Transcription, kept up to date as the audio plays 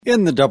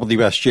In the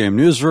WSJM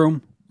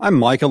newsroom, I'm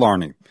Mike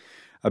Alarney.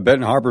 A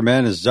Benton Harbor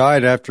man has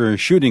died after a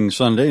shooting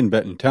Sunday in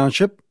Benton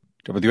Township.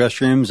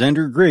 WSJM's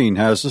Andrew Green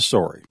has the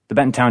story. The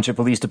Benton Township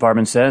Police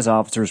Department says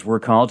officers were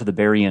called to the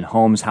Berry and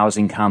Holmes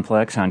housing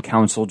complex on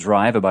Council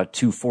Drive about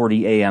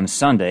 2:40 a.m.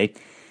 Sunday.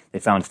 They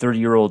found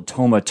 30-year-old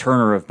Toma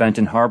Turner of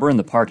Benton Harbor in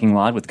the parking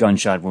lot with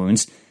gunshot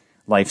wounds.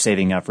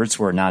 Life-saving efforts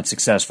were not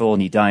successful,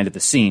 and he died at the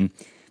scene.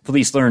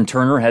 Police learned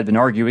Turner had been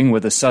arguing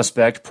with a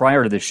suspect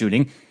prior to the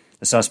shooting.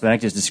 The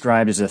suspect is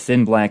described as a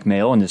thin black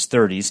male in his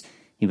 30s.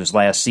 He was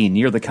last seen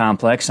near the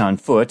complex on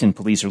foot, and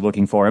police are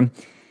looking for him.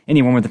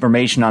 Anyone with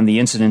information on the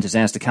incident is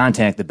asked to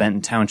contact the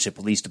Benton Township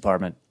Police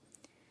Department.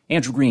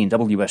 Andrew Green,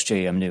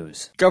 WSJM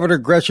News. Governor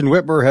Gretchen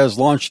Whitmer has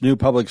launched a new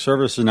public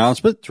service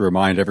announcement to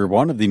remind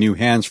everyone of the new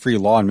hands-free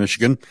law in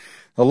Michigan.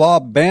 The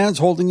law bans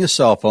holding a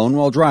cell phone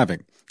while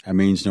driving. That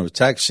means no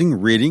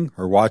texting, reading,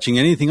 or watching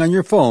anything on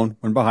your phone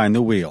when behind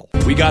the wheel.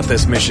 We got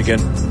this, Michigan.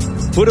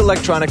 Put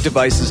electronic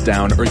devices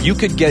down or you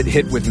could get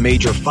hit with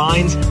major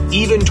fines,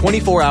 even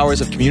 24 hours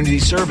of community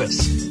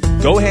service.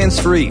 Go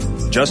hands-free.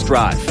 Just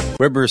drive.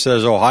 Whitmer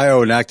says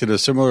Ohio enacted a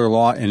similar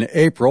law in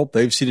April.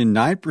 They've seen a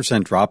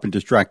 9% drop in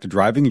distracted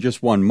driving in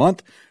just 1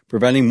 month,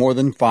 preventing more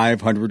than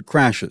 500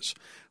 crashes.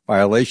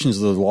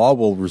 Violations of the law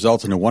will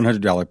result in a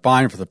 $100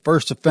 fine for the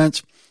first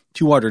offense,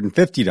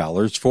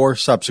 $250 for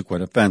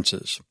subsequent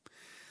offenses.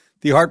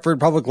 The Hartford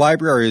Public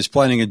Library is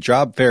planning a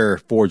job fair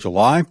for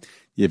July.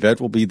 The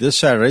event will be this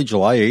Saturday,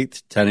 July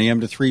 8th, 10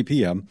 a.m. to 3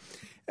 p.m.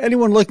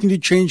 Anyone looking to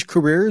change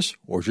careers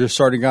or just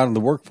starting out in the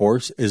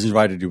workforce is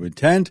invited to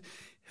attend.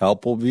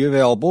 Help will be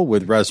available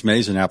with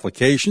resumes and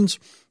applications.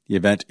 The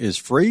event is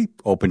free,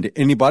 open to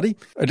anybody.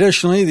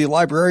 Additionally, the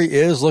library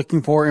is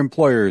looking for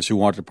employers who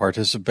want to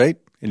participate.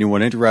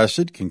 Anyone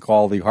interested can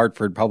call the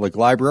Hartford Public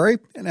Library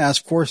and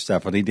ask for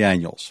Stephanie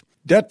Daniels.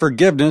 Debt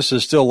forgiveness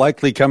is still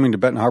likely coming to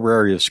Benton Harbor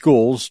area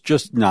schools,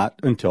 just not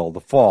until the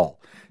fall.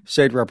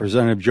 State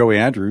Representative Joey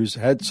Andrews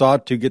had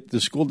sought to get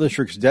the school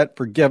district's debt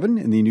forgiven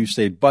in the new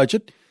state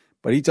budget,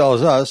 but he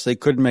tells us they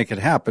couldn't make it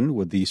happen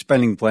with the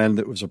spending plan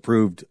that was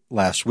approved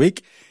last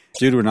week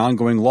due to an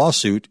ongoing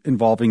lawsuit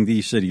involving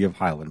the city of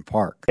Highland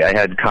Park. I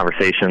had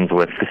conversations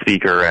with the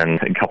speaker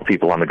and a couple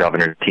people on the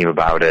governor's team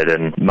about it,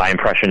 and my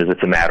impression is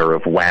it's a matter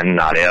of when,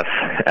 not if,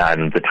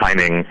 and the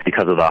timing,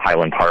 because of the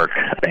Highland Park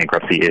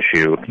bankruptcy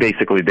issue,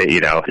 basically,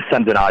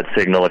 sends an odd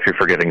signal if you're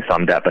forgiving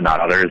some debt but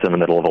not others in the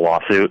middle of a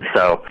lawsuit.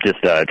 So just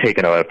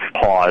taking a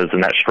pause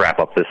and that strap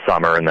up this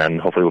summer, and then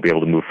hopefully we'll be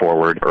able to move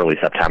forward early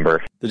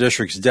September. The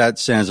district's debt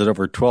stands at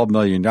over $12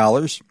 million.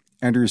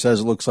 Andrew says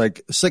it looks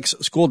like 6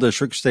 school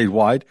districts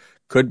statewide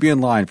could be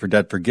in line for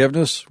debt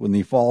forgiveness when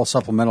the fall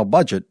supplemental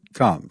budget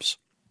comes.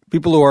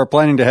 People who are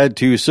planning to head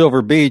to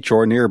Silver Beach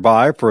or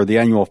nearby for the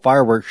annual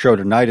fireworks show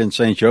tonight in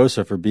St.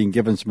 Joseph are being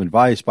given some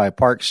advice by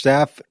park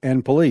staff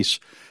and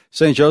police.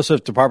 St.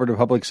 Joseph Department of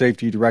Public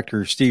Safety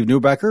Director Steve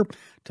Newbecker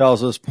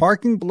tells us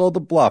parking below the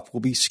bluff will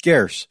be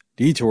scarce.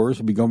 Detours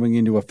will be going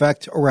into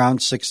effect around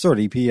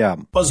 6:30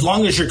 p.m. As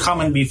long as you're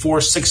coming before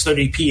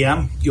 6:30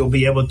 p.m., you'll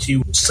be able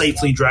to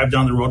safely drive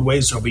down the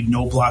roadways. There'll be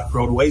no blocked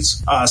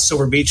roadways.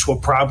 Silver Beach will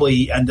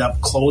probably end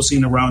up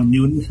closing around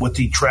noon with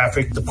the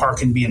traffic, the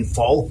parking being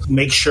full.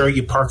 Make sure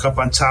you park up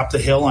on top of the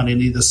hill on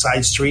any of the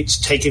side streets.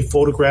 Take a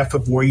photograph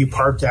of where you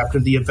parked after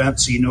the event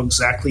so you know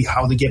exactly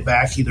how to get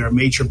back, either a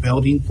major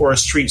building or a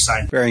street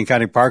sign. Berrien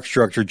County Parks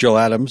Director Jill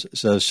Adams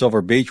says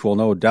Silver Beach will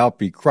no doubt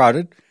be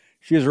crowded.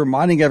 She is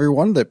reminding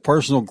everyone that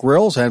personal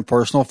grills and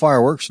personal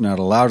fireworks are not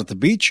allowed at the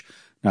beach.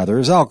 Neither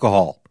is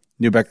alcohol.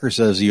 Newbecker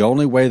says the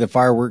only way the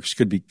fireworks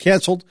could be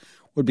canceled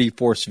would be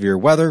for severe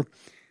weather.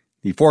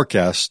 The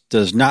forecast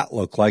does not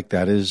look like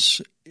that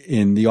is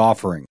in the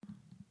offering.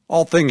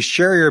 All things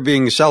cherry are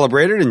being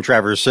celebrated in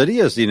Traverse City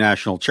as the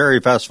National Cherry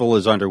Festival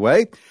is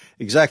underway.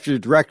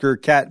 Executive Director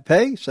Kat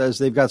Pay says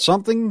they've got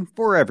something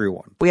for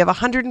everyone. We have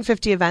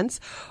 150 events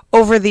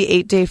over the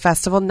 8-day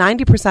festival.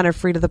 90% are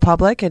free to the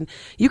public, and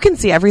you can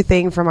see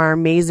everything from our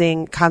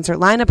amazing concert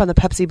lineup on the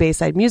Pepsi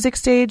Bayside Music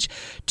Stage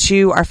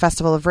to our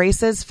festival of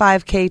races,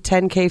 5K,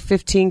 10K,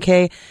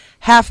 15K,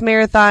 half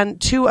marathon,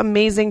 2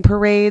 amazing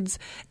parades,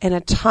 and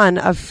a ton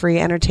of free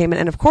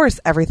entertainment, and of course,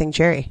 everything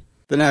cherry.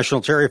 The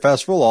National Cherry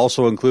Festival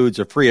also includes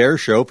a free air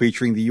show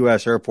featuring the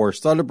U.S. Air Force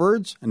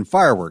Thunderbirds and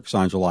fireworks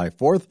on July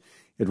 4th.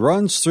 It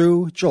runs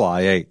through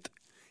July 8th.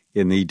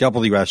 In the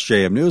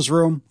WSJM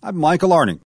newsroom, I'm Michael Arning.